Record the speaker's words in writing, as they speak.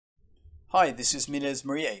Hi, this is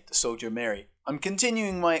Josemaría, the Soldier Mary. I'm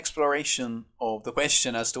continuing my exploration of the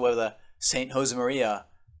question as to whether Saint Josemaría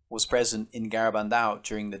was present in Garabandal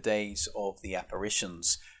during the days of the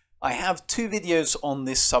apparitions. I have two videos on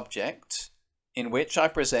this subject in which I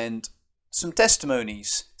present some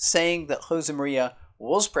testimonies saying that Josemaría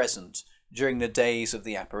was present during the days of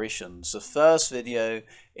the apparitions. The first video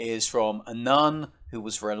is from a nun who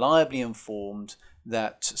was reliably informed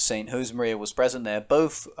that Saint Josemaría was present there,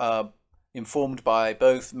 both informed by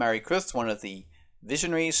both Mary Kruth, one of the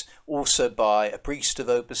visionaries, also by a priest of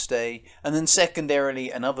Opus Dei, and then secondarily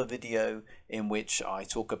another video in which I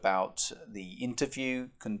talk about the interview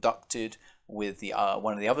conducted with the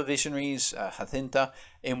one of the other visionaries, Jacinta,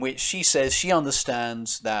 in which she says she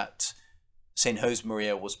understands that Saint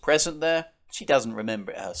Josemaría was present there. She doesn't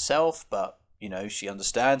remember it herself, but you know, she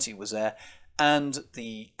understands he was there. And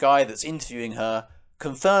the guy that's interviewing her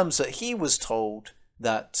confirms that he was told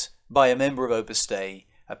that by a member of Opus Dei,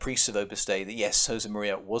 a priest of Opus Dei, that yes,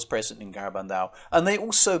 Josemaría was present in Garabandal. And they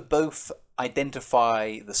also both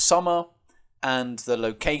identify the summer and the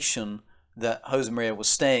location that Josemaría was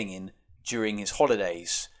staying in during his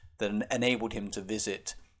holidays that enabled him to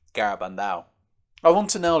visit Garabandal. I want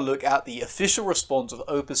to now look at the official response of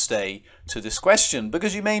Opus Dei to this question,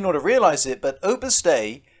 because you may not have realized it, but Opus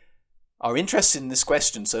Dei are interested in this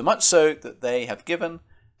question so much so that they have given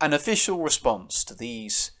an official response to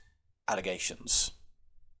these allegations.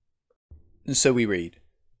 And so we read,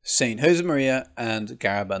 Saint Josemaría and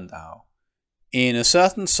Garabandal. In a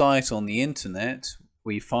certain site on the internet,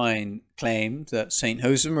 we find claimed that Saint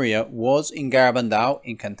Josemaría was in Garabandal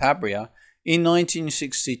in Cantabria in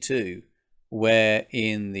 1962, where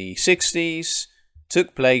in the 60s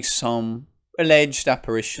took place some alleged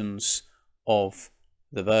apparitions of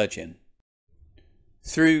the Virgin.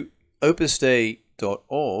 Through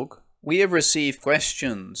opusdei.org, we have received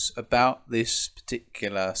questions about this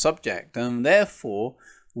particular subject, and therefore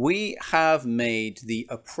we have made the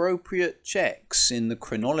appropriate checks in the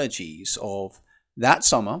chronologies of that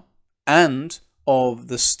summer and of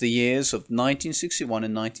the years of 1961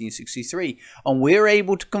 and 1963, and we're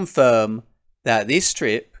able to confirm that this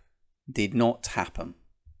trip did not happen.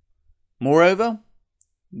 Moreover,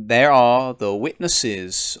 there are the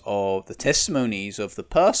witnesses of the testimonies of the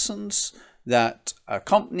persons that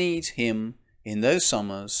accompanied him in those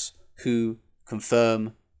summers who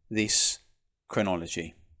confirm this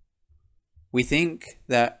chronology. We think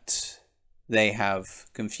that they have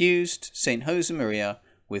confused Saint Josemaría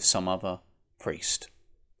with some other priest.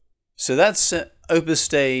 So that's Opus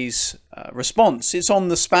Dei's response. It's on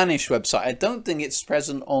the Spanish website. I don't think it's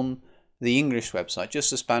present on the English website, just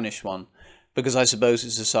the Spanish one, because I suppose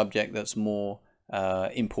it's a subject that's more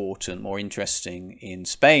important, more interesting in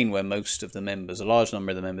Spain, where most of the members, a large number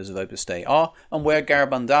of the members of Opus Dei are, and where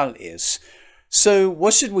Garabandal is. So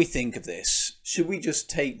what should we think of this? Should we just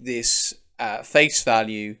take this at face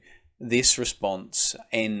value, this response,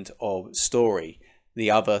 end of story?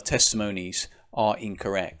 The other testimonies are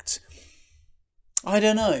incorrect. I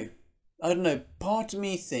don't know. Part of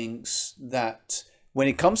me thinks that when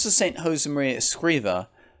it comes to Saint Josemaría Escriva,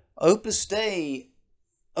 Opus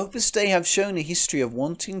Dei have shown a history of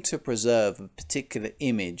wanting to preserve a particular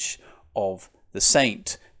image of the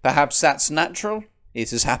saint. Perhaps that's natural.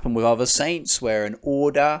 It has happened with other saints where an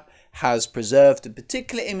order has preserved a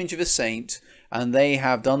particular image of a saint and they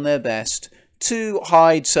have done their best to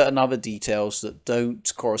hide certain other details that don't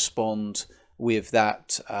correspond with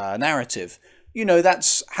that narrative. You know,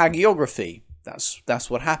 that's hagiography. That's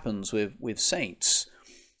what happens with saints.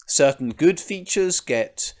 Certain good features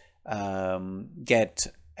get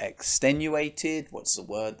extenuated. What's the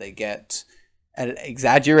word? They get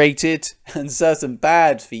exaggerated, and certain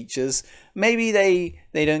bad features, maybe they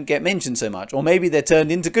don't get mentioned so much, or maybe they're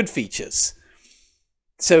turned into good features.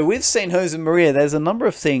 So with Saint Josemaría, there's a number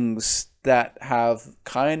of things that have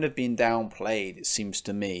kind of been downplayed, it seems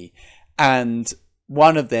to me, and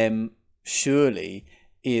one of them surely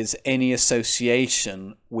is any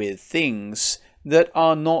association with things that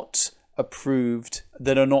are not approved,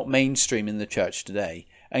 that are not mainstream in the church today.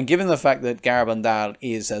 And given the fact that Garabandal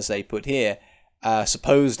is, as they put here, a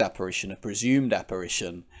supposed apparition, a presumed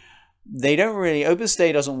apparition, they don't really, Opus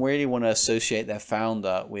Dei doesn't really want to associate their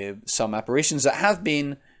founder with some apparitions that have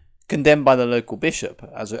been condemned by the local bishop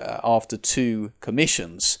as after 2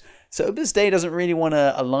 commissions. So Opus Dei doesn't really want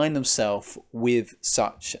to align themselves with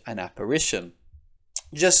such an apparition.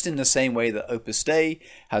 Just in the same way that Opus Dei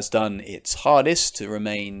has done its hardest to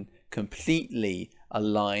remain completely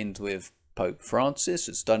aligned with Pope Francis.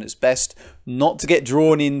 It's done its best not to get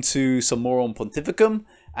drawn into some moron pontificum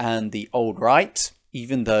and the old right,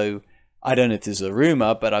 even though I don't know if this is a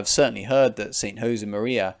rumour, but I've certainly heard that St.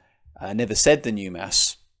 Josemaría never said the new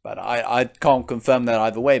Mass. But I can't confirm that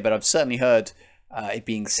either way, but I've certainly heard it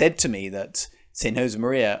being said to me that St.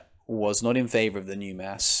 Josemaría was not in favour of the new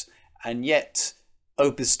Mass, and yet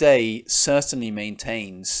Opus Dei certainly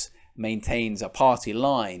maintains a party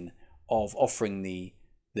line of offering the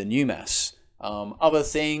new Mass. Other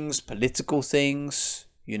things, political things,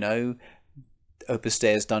 Opus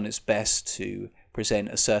Dei has done its best to present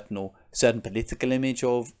a certain political image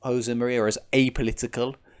of Josemaría as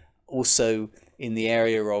apolitical. Also, in the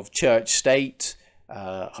area of church-state,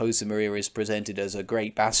 Josemaría is presented as a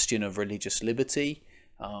great bastion of religious liberty,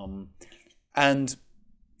 and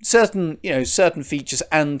certain features.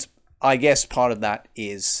 And I guess part of that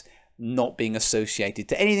is not being associated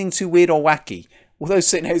to anything too weird or wacky. Although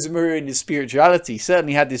St. Josemaría in his spirituality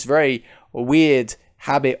certainly had this very weird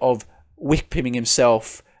habit of whipping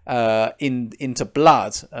himself into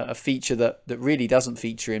blood, a feature that really doesn't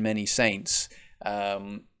feature in many saints,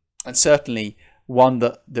 and certainly one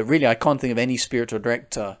that really I can't think of any spiritual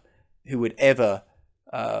director who would ever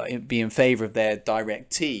be in favour of their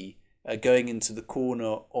directee going into the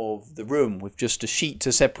corner of the room with just a sheet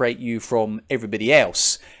to separate you from everybody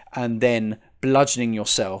else, and then bludgeoning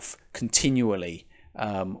yourself continually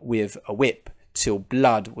with a whip till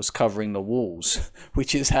blood was covering the walls,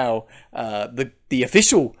 which is how the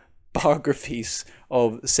official biographies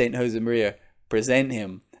of Saint Josemaría present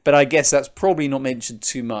him. But I guess that's probably not mentioned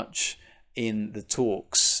too much in the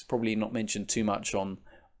talks, probably not mentioned too much on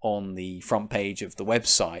the front page of the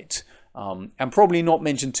website, and probably not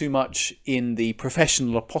mentioned too much in the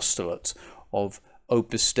professional apostolate of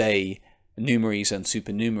Opus Dei numeraries and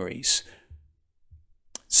supernumeraries.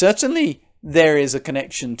 Certainly there is a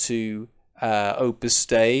connection to Opus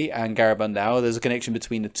Dei and Garabandal. There's a connection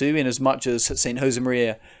between the two, in as much as St. Jose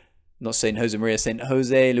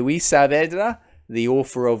Luis Saavedra, the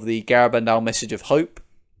author of the Garabandal Message of Hope,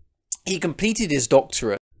 he completed his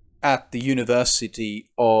doctorate at the University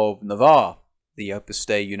of Navarre, the Opus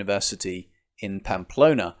Dei University in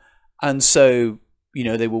Pamplona, and so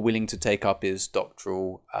they were willing to take up his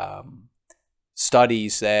doctoral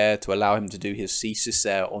studies there to allow him to do his thesis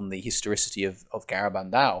there on the historicity of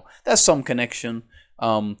Garabandal. There's some connection,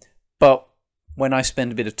 but when I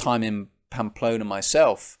spent a bit of time in Pamplona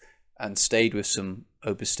myself and stayed with some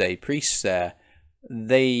Opus Dei priests there,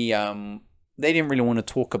 they didn't really want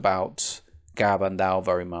to talk about Garabandal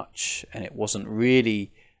very much, and it wasn't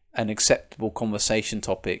really an acceptable conversation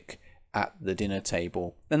topic at the dinner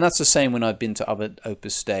table. And that's the same when I've been to other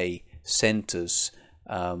Opus Dei centres.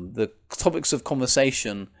 The topics of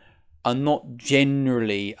conversation are not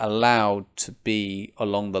generally allowed to be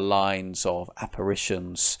along the lines of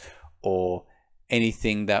apparitions or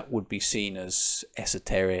anything that would be seen as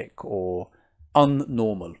esoteric or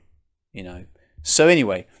unnormal, So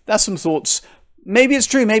anyway, that's some thoughts. Maybe it's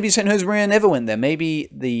true. Maybe St. Josemaría never went there. Maybe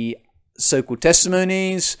the so-called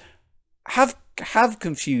testimonies have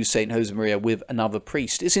confused St. Josemaría with another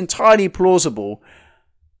priest. It's entirely plausible,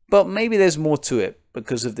 but maybe there's more to it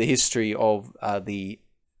because of the history of the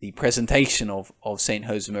presentation of St.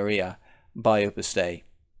 Josemaría by Opus Dei.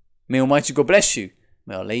 May Almighty God bless you.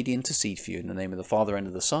 May Our Lady intercede for you in the name of the Father, and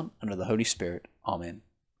of the Son, and of the Holy Spirit. Amen.